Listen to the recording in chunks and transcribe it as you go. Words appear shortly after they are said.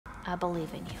I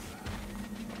believe in you.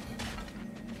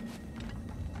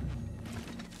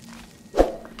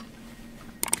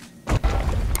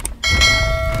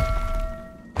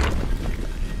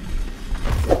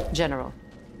 General.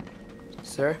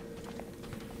 Sir?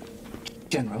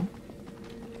 General?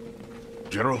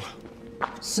 General?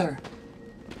 Sir.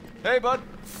 Hey, bud.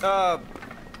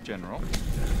 General.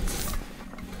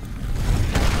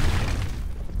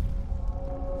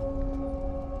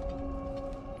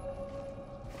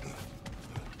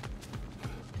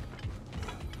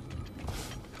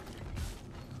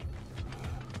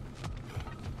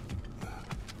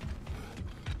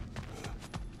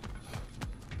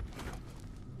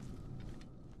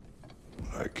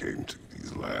 I came to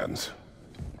these lands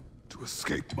to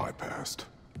escape my past,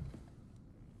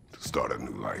 to start a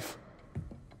new life.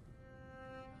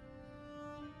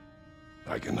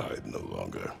 I can hide no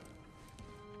longer.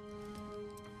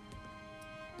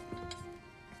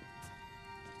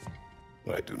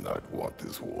 I do not want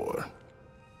this war.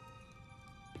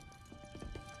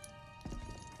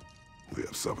 We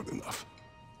have suffered enough.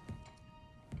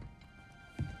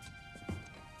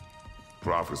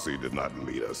 Prophecy did not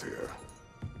lead us here,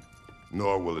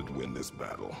 nor will it win this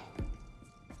battle.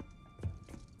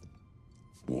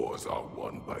 Wars are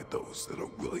won by those that are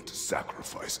willing to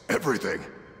sacrifice everything.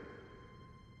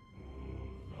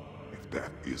 If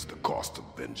that is the cost of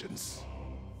vengeance,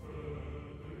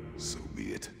 so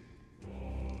be it.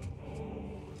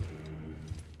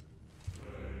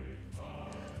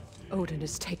 Odin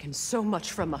has taken so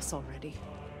much from us already.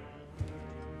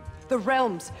 The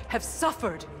realms have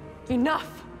suffered.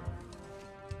 Enough!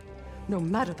 No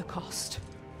matter the cost.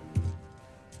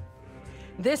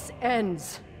 This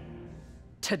ends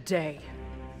today.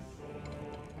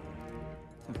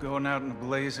 If going out in a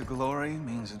blaze of glory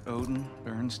means that Odin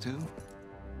burns too,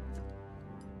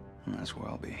 that's where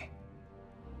I'll be.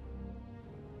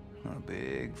 A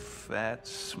big, fat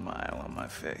smile on my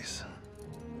face.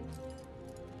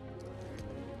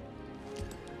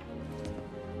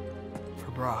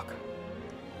 For Brock.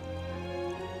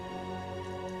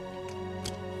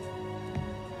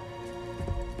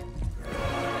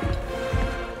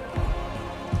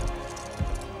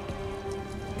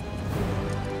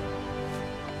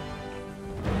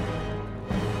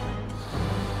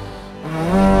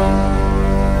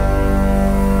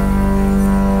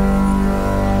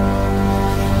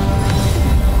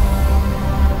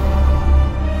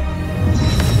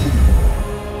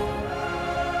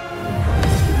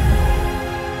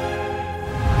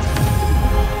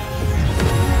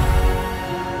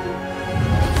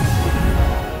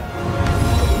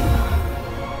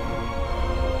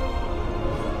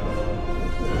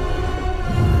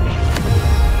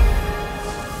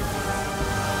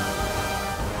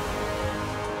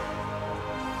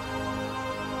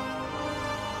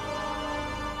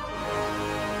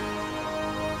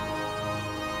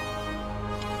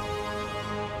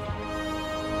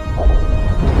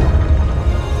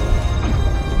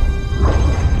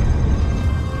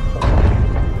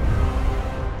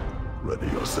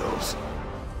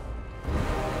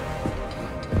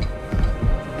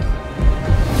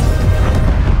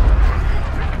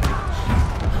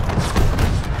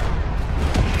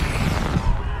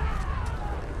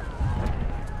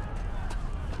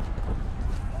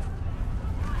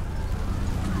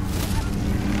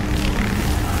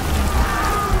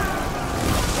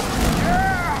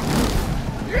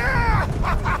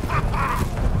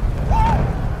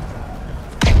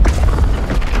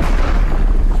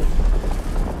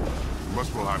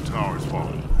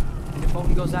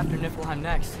 After Niflheim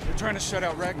next. They're trying to shut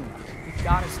out Ragnarok. We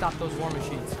gotta stop those war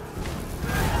machines.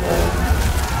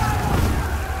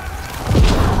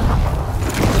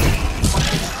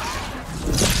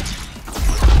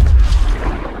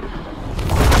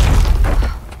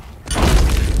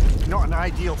 Not an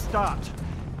ideal start.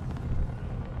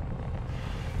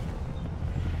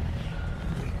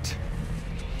 Wait.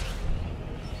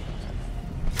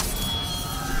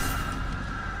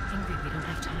 Ingrid, we don't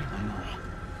have time. I know.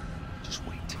 Just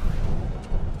wait.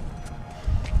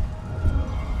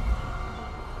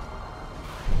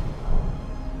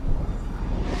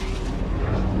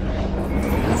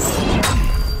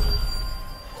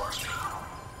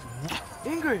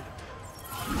 Ingrid!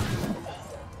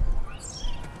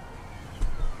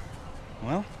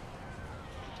 Well,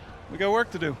 we got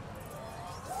work to do.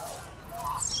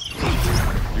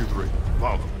 You three,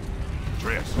 Alva,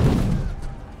 Atreus,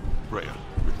 freya,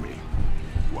 with me.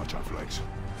 Watch our flanks.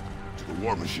 To the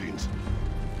war machines.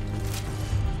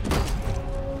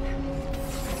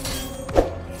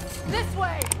 This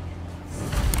way!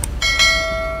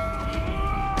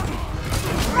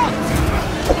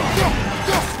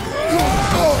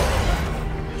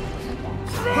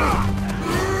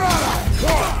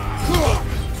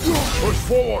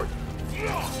 Forward!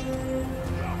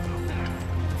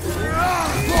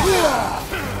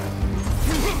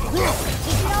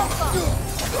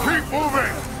 Keep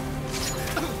moving!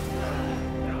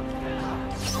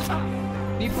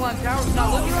 Nibelheim Tower's not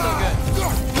looking so good.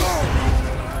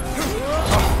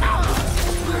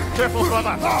 Careful,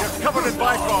 brother! You're covered in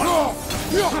Bifrost!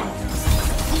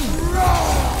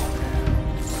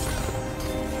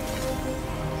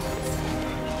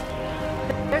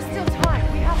 There's still time.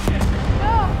 We have to...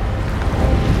 No!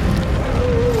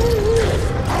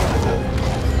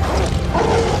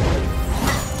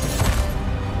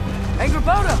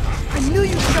 Angrboda! I knew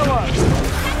you'd show up!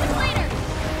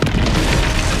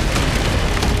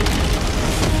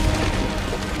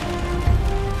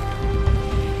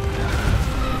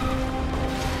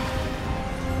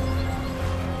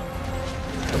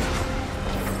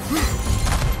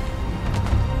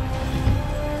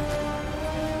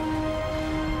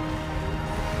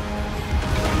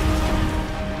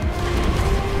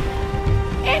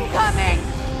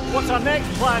 What's our next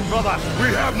plan, brother?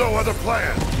 We have no other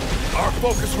plan. Our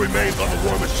focus remains on the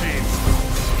war machines.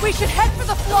 We should head for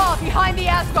the flaw behind the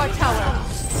Asgard tower.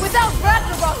 Without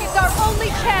Ragnarok, it's our only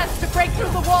chance to break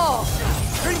through the wall.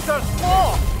 Surtur's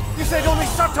flaw! You said only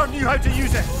Surtur knew how to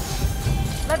use it!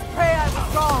 Let's pray I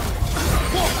was wrong.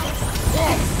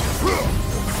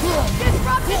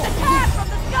 Disrupt his attack from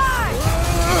the sky!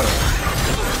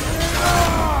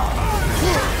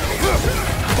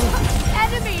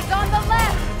 Enemies on the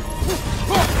left!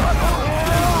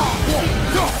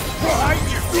 Behind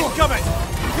you! Incoming!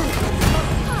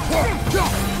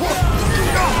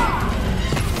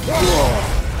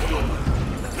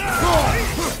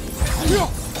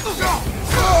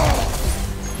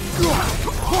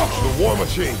 The war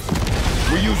machines.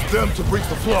 We use them to breach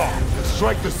the flaw and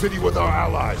strike the city with our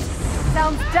allies.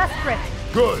 Sounds desperate.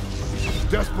 Good.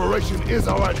 Desperation is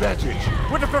our advantage.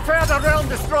 Would have preferred a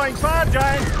realm-destroying fire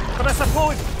giant, but I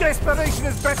suppose desperation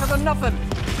is better than nothing.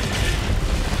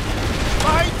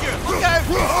 Behind you! Look out!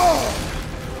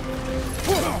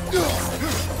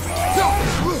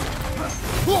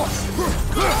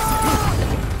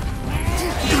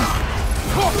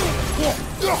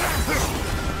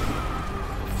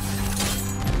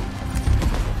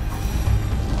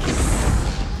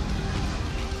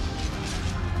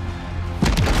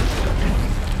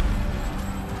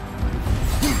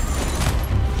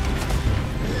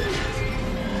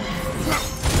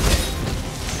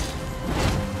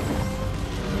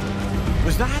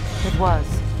 Was that? It was.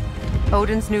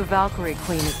 Odin's new Valkyrie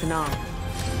queen is Gnar.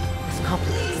 This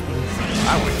complicates things.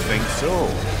 I would think so.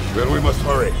 Then we must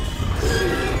hurry.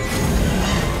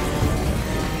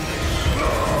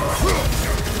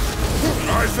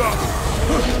 Eyes up!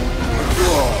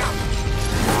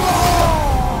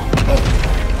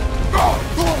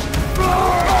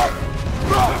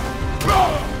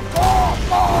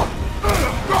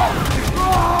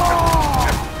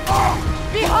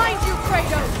 Behind you,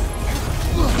 Kratos!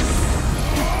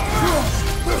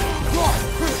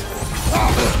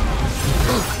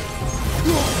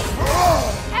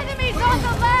 Enemies on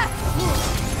the left!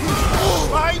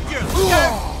 Behind you! Look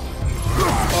out!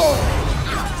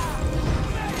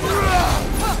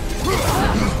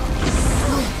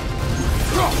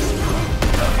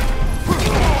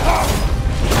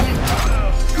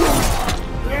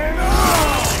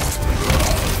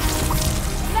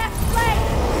 Left flank!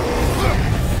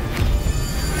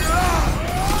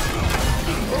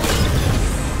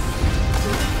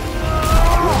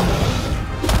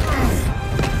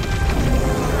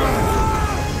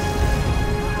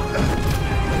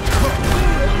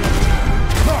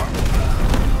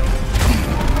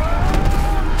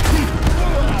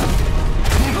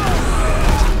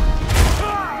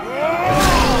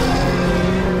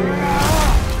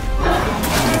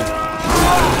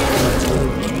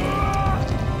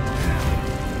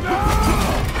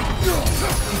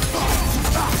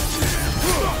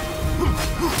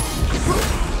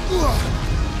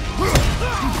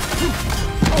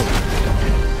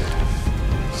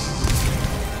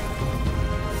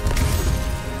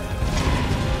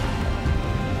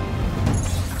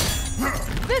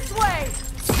 This way!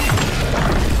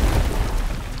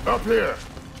 Up here!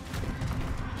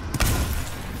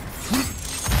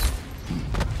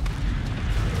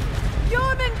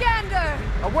 Jormungandr!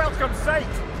 A welcome sight!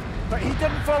 But he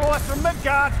didn't follow us from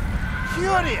Midgard.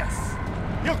 Curious!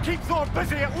 He'll keep Thor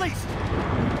busy at least!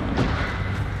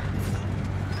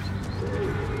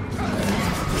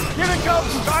 Here it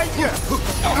comes! Behind you!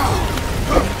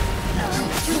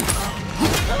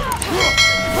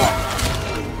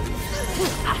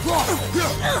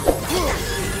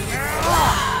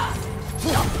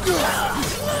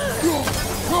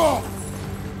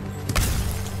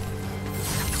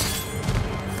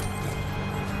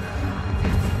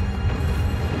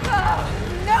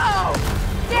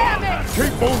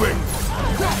 Keep moving!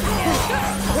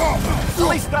 At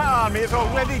least that army is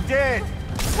already dead.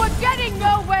 We're getting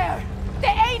nowhere! The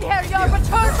Einherjar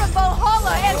return from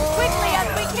Valhalla as quickly as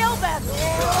we kill them!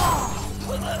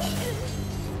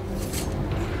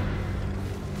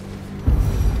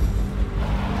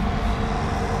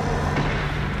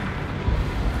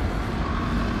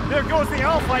 There goes the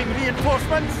Alpine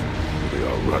reinforcements. We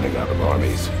are running out of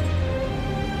armies.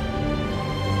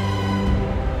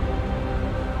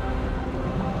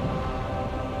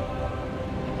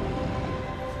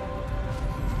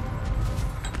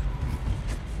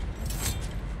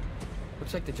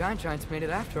 Looks like the Giants made it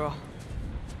after all.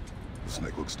 The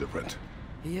snake looks different.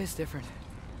 He is different.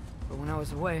 But when I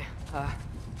was away,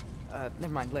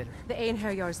 never mind, later. The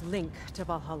Einherjar's link to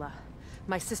Valhalla.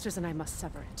 My sisters and I must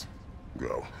sever it.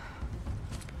 Go.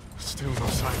 Still no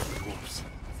sign of the dwarves.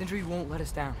 Sindri won't let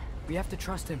us down. We have to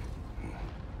trust him.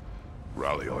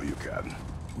 Rally all you can.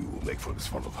 We will make for this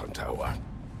funnel hunt tower.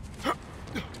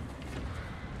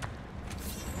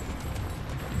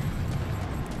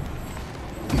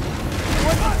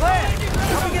 What's the plan?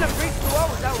 How are we gonna breach the wall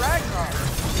without Ragnarok?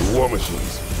 The war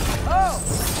machines. Oh!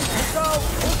 So,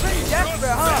 we're pretty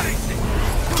desperate, huh?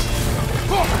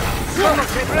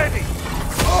 Get ready!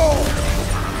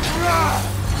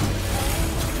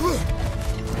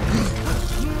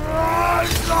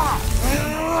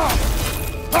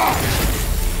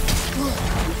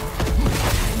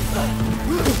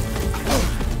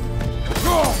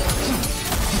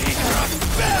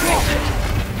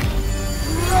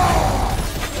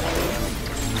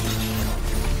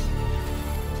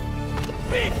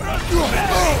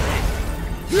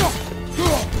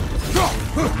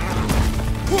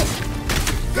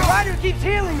 The rider keeps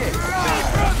healing it!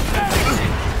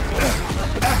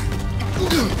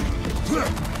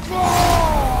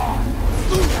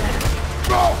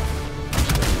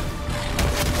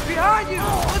 Behind you!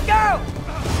 Look out!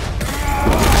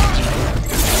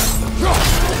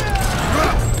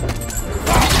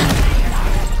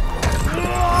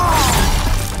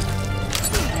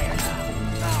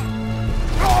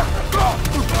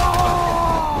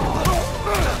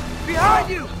 Behind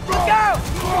you! Look out!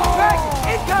 Dragon,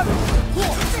 incoming!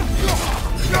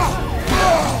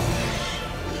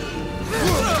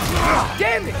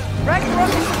 Damn it! Ragnarok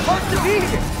is supposed to be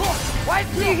here! Why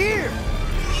isn't he here?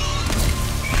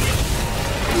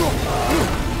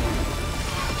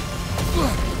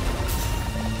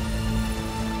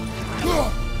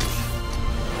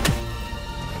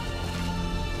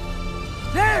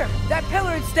 There! That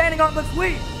pillar is standing on the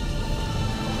fleet!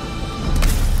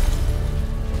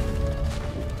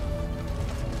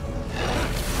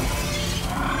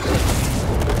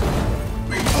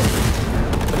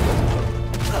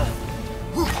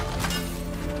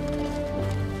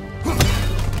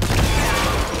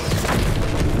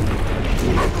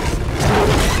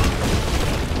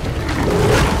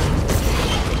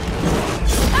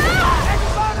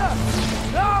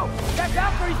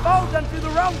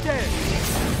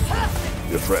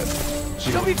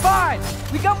 She'll be fine!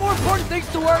 We got more important things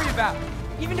to worry about!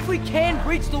 Even if we can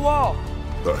breach the wall!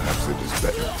 Perhaps it is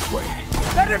better this way.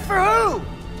 Better for who?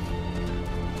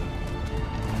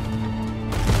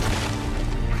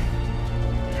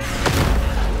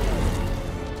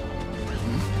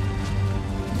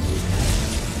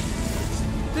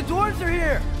 The dwarves are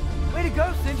here! Way to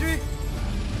go, Sindri!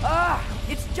 Ah,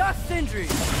 it's just Sindri!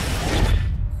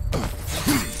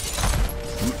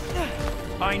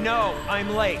 I know, I'm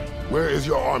late. Where is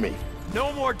your army?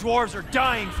 No more dwarves are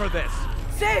dying for this.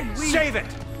 Sin, Save it!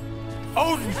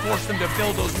 Odin forced them to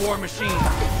build those war machines.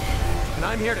 And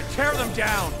I'm here to tear them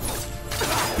down.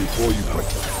 Before you break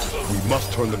them, we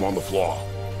must turn them on the floor.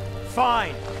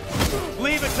 Fine.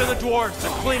 Leave it to the dwarves to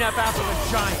clean up after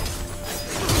the giants.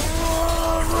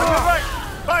 Right,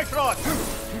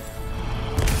 Bifrost!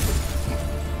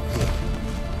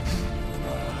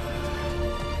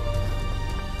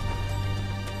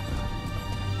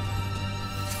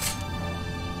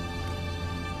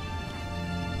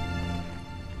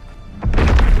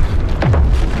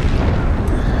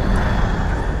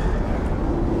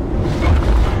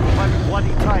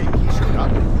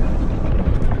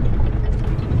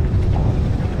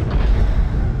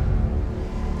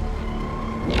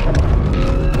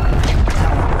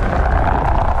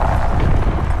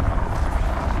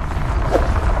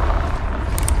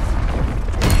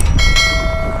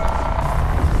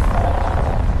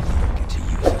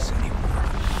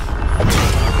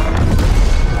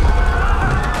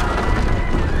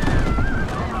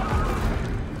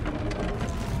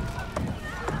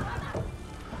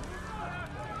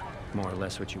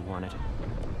 What you wanted.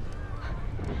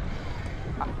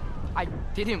 I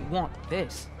didn't want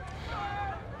this.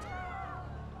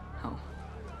 No.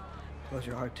 Close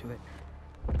your heart to it.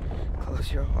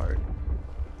 Close your heart.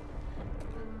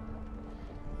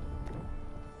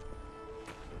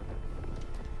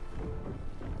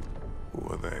 Who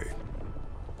are they?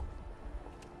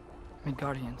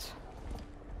 Midgardians.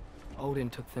 Odin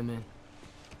took them in.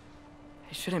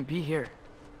 They shouldn't be here.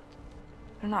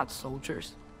 They're not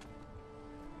soldiers.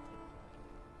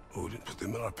 Odin put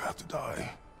them in our path to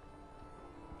die.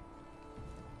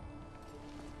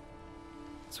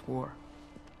 It's war.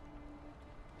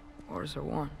 Wars are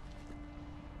won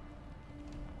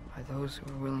by those who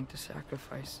are willing to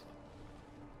sacrifice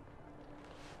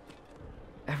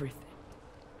everything.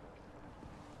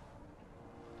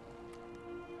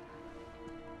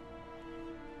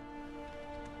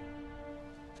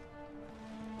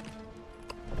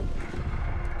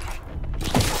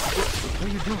 What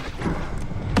are you doing?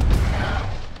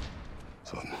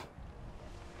 Son,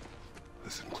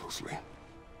 listen closely.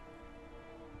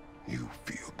 You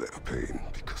feel their pain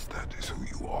because that is who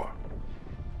you are.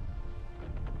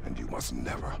 And you must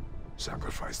never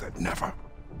sacrifice that. Never.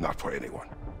 Not for anyone.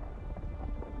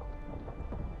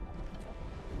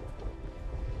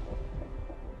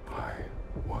 I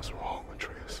was wrong,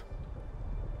 Atreus.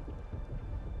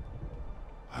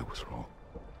 I was wrong.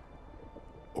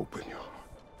 Open your heart.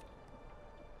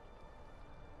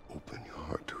 Open your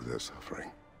heart to their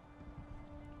suffering.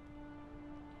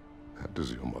 That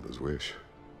is your mother's wish.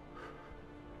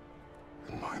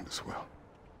 And mine as well.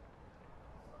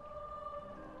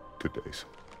 Today, son.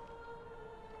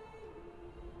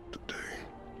 Today,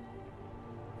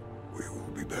 we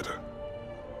will be better.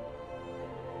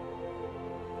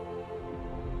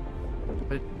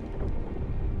 But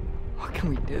what can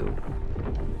we do?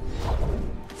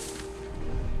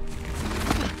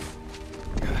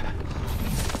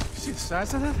 See the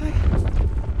size of that thing?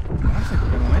 I think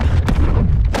we're gonna win.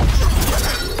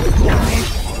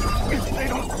 If they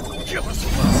don't kill us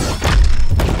first.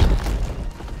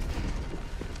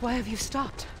 Why have you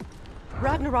stopped?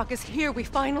 Ragnarok is here. We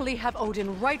finally have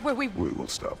Odin right where we... We will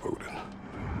stop Odin.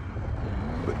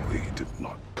 But we did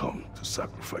not come to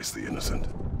sacrifice the innocent.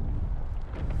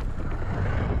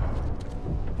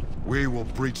 We will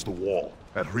breach the wall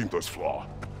at Heimdall's flaw.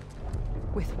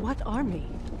 With what army?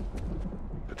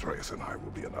 Atreus and I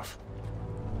will be enough.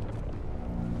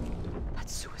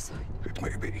 That's suicide. It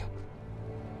may be.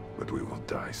 But we will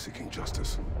die seeking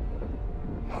justice,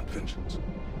 not vengeance.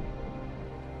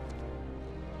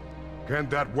 Can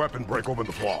that weapon break open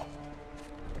the flaw?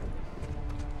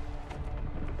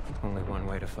 Only one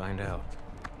way to find out.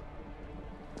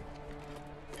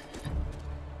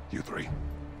 You three.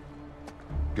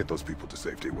 Get those people to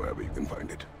safety wherever you can find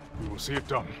it. We will see it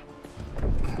done.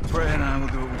 Freya and I will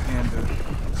do what we can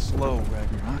to slow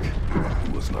Ragnarok.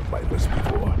 He was not mindless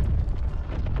before.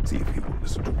 See if he will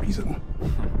listen to reason.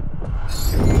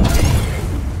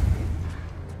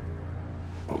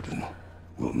 Odin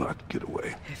will not get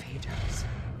away. If he does,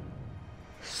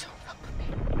 so help me.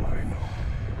 I know.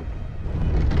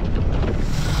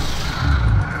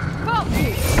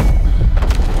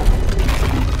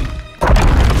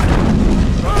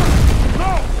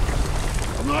 Go!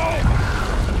 No!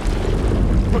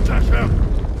 Protect him!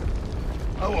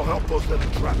 I will help those that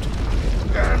are trapped.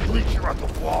 And reach you at the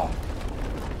flaw.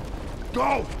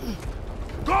 Go!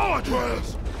 Go,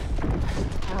 Atreus!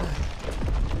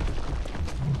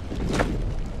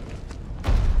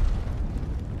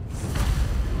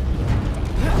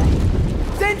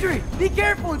 Sentry! Be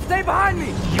careful and stay behind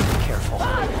me! You be careful.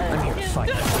 I'm here to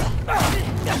fight.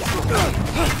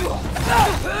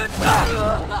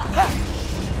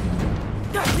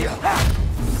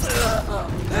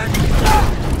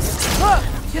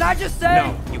 Can I just say?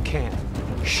 No, you can't.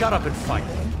 Shut up and fight.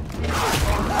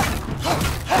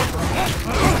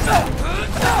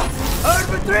 Earn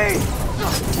for three!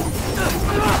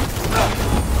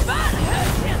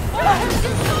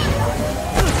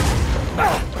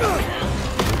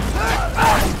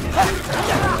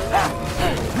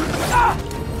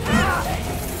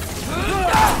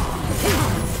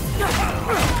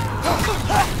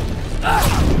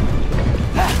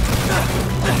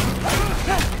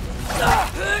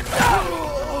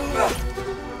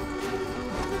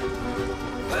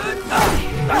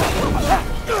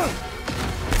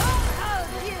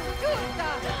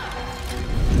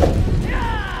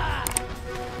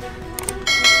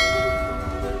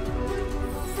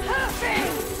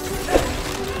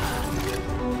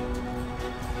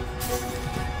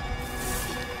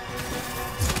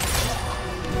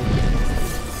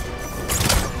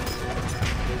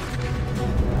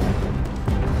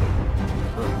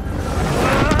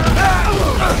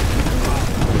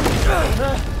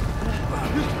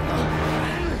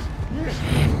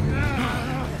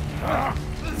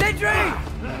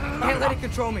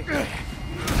 control me.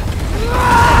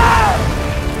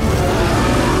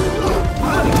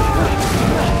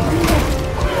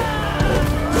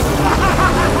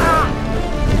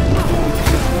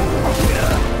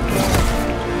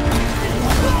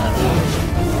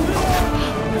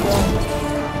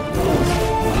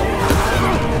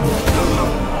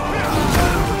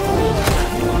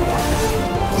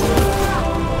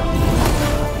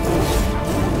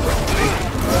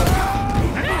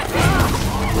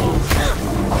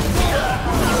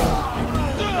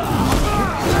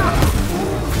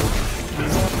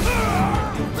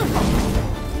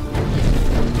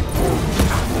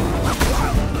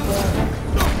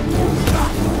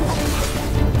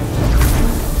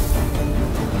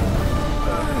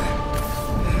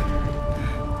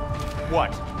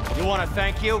 What? You want to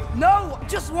thank you? No,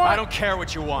 just want... I don't care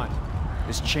what you want.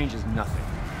 This changes nothing.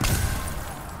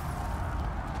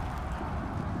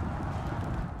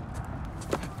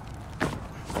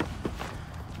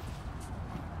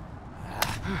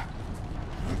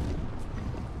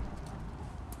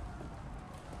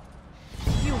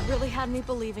 You really had me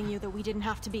believing you that we didn't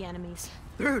have to be enemies.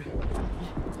 Dude,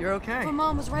 you're okay. But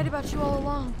Mom was right about you all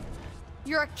along.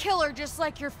 You're a killer just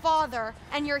like your father,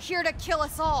 and you're here to kill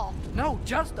us all. No,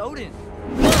 just Odin.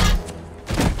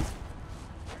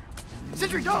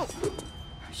 Sindri, don't!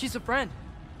 She's a friend.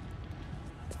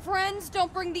 Friends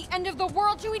don't bring the end of the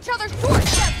world to each other's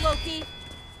doorstep, Loki!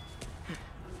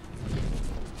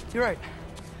 You're right.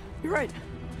 You're right.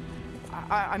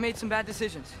 I made some bad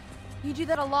decisions. You do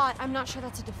that a lot. I'm not sure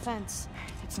that's a defense.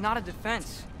 It's not a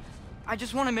defense. I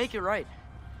just want to make it right.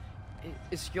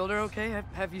 Is Skilder okay?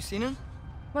 Have you seen him?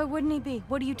 Why wouldn't he be?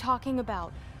 What are you talking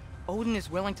about? Odin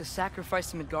is willing to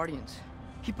sacrifice the Midgardians.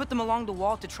 He put them along the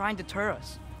wall to try and deter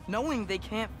us, knowing they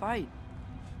can't fight.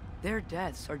 Their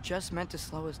deaths are just meant to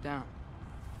slow us down.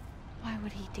 Why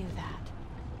would he do that?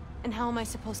 And how am I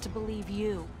supposed to believe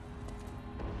you?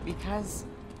 Because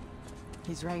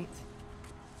he's right.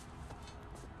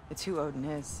 It's who Odin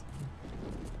is.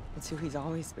 It's who he's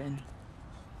always been.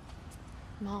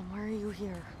 Mom, why are you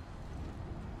here?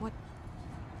 What?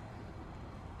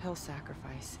 He'll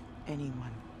sacrifice anyone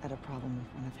at a problem in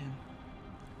front of him.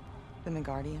 The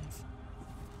Midgardians.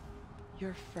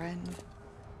 Your friend.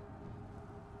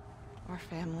 Our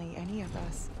family, any of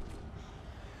us.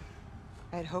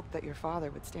 I'd hoped that your father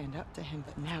would stand up to him,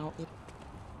 but now it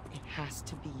has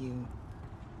to be you.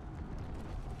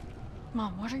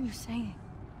 Mom, what are you saying?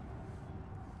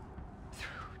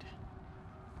 Thrud.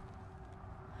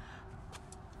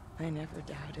 I never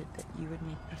doubted that you would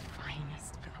make the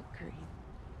finest Valkyrie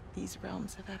these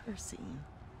realms have ever seen.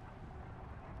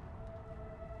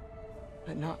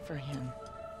 But not for him.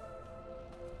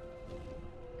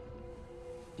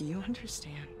 Do you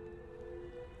understand?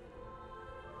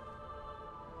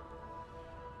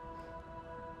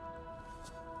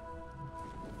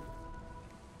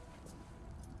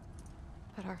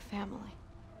 But our family.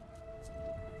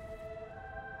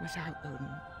 Without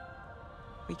Odin,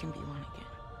 we can be one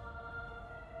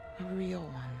again. A real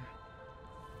one.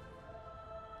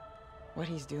 What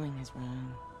he's doing is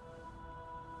wrong.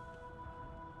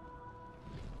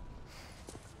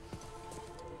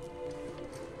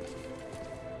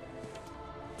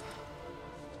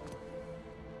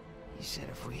 He said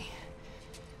if we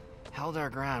held our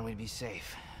ground, we'd be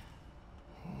safe.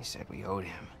 He said we owed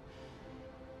him.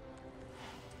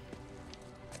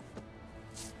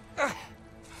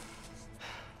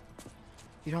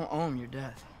 You don't owe him your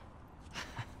death.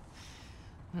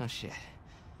 No shit.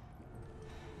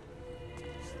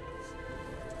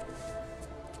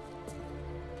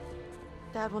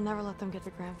 Dad will never let them get to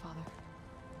grandfather.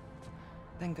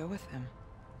 Then go with him.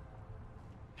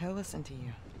 He'll listen to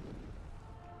you.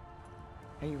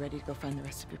 Are you ready to go find the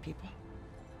rest of your people?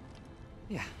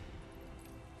 Yeah.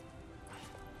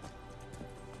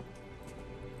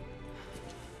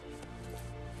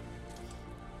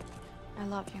 I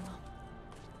love you, Mom.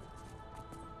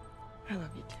 I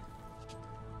love you too.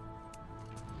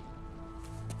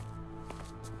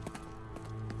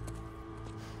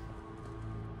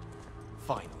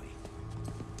 Finally.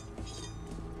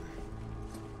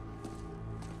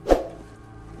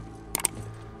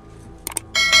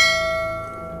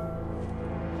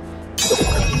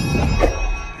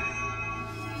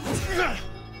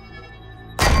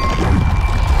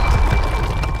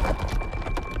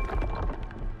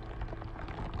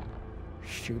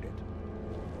 Shoot it.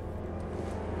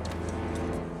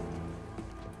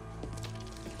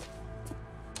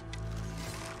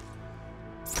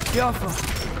 Alva.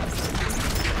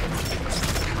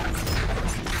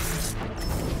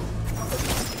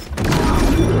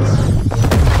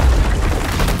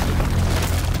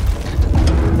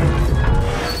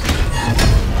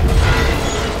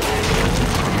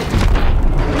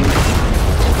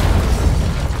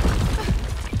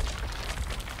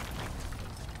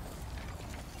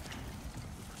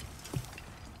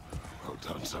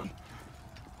 done.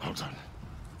 Well done.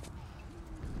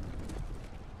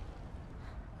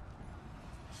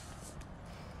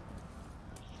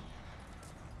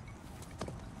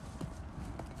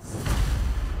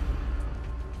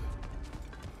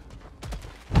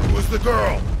 Who's the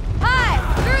girl? Hi!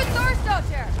 You're Thor's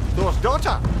daughter! Thor's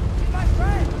daughter? She's my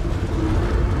friend!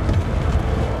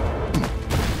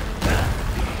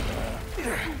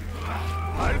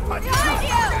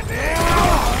 Behind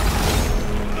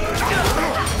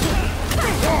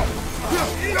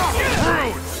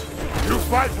Rude! You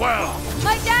fight well!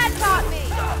 My dad taught me!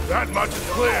 That much is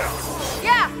clear!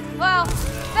 Yeah, well,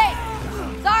 thanks.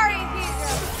 Sorry,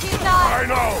 he's not... I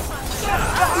know!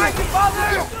 Behind you,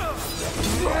 father!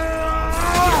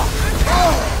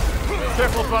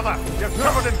 Careful, brother. You're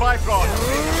covered in Bifrost.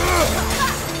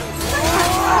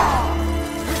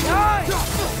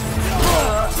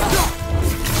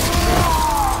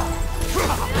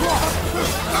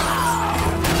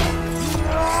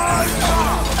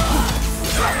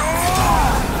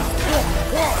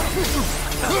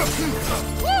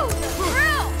 Woo!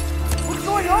 Thrill! What's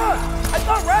going on? I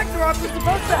thought Ragnarok was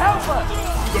supposed to help us!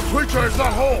 The creature is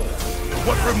not whole!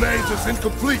 What remains is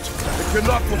incomplete. It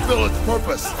cannot fulfill its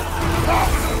purpose.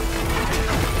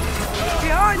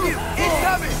 Behind you!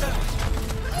 Incoming!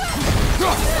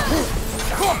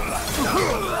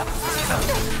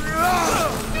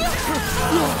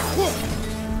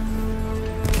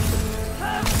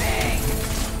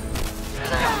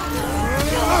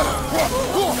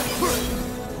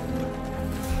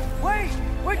 Wait!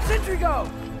 Where'd Sentry go?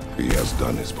 He has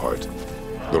done his part.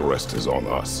 The rest is on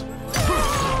us.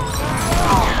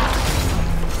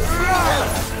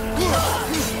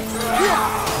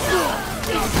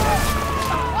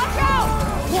 Watch out!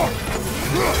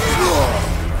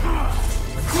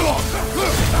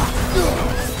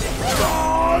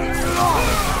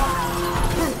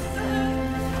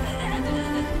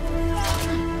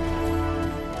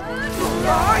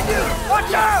 Behind you!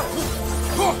 Watch out!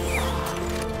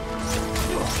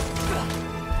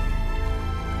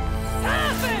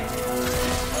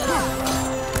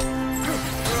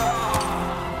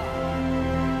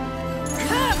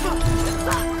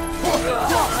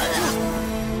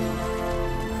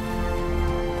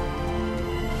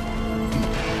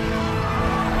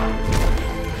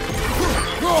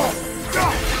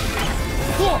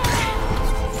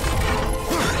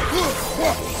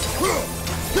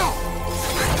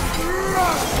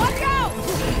 Watch out!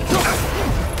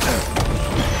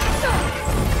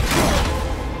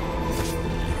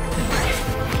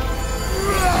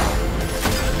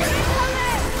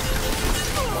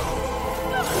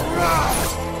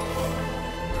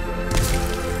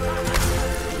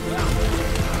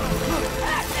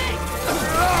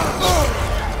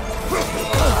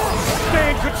 Stay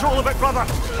in control of it, brother.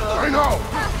 I know!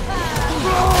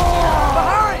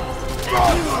 Behind!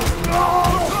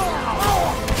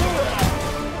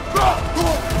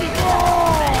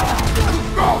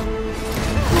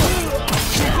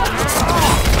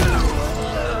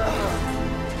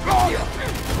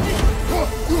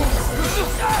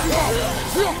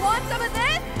 You want some of this?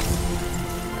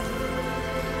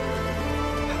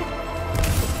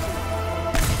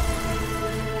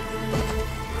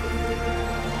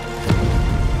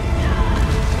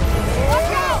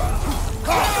 Watch out!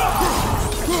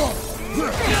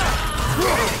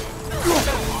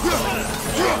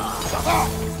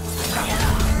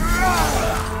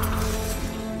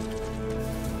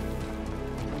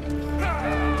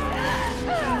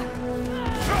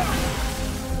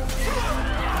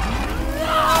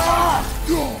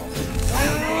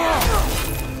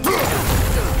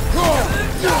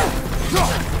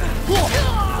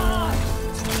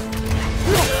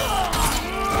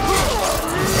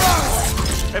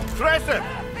 Impressive!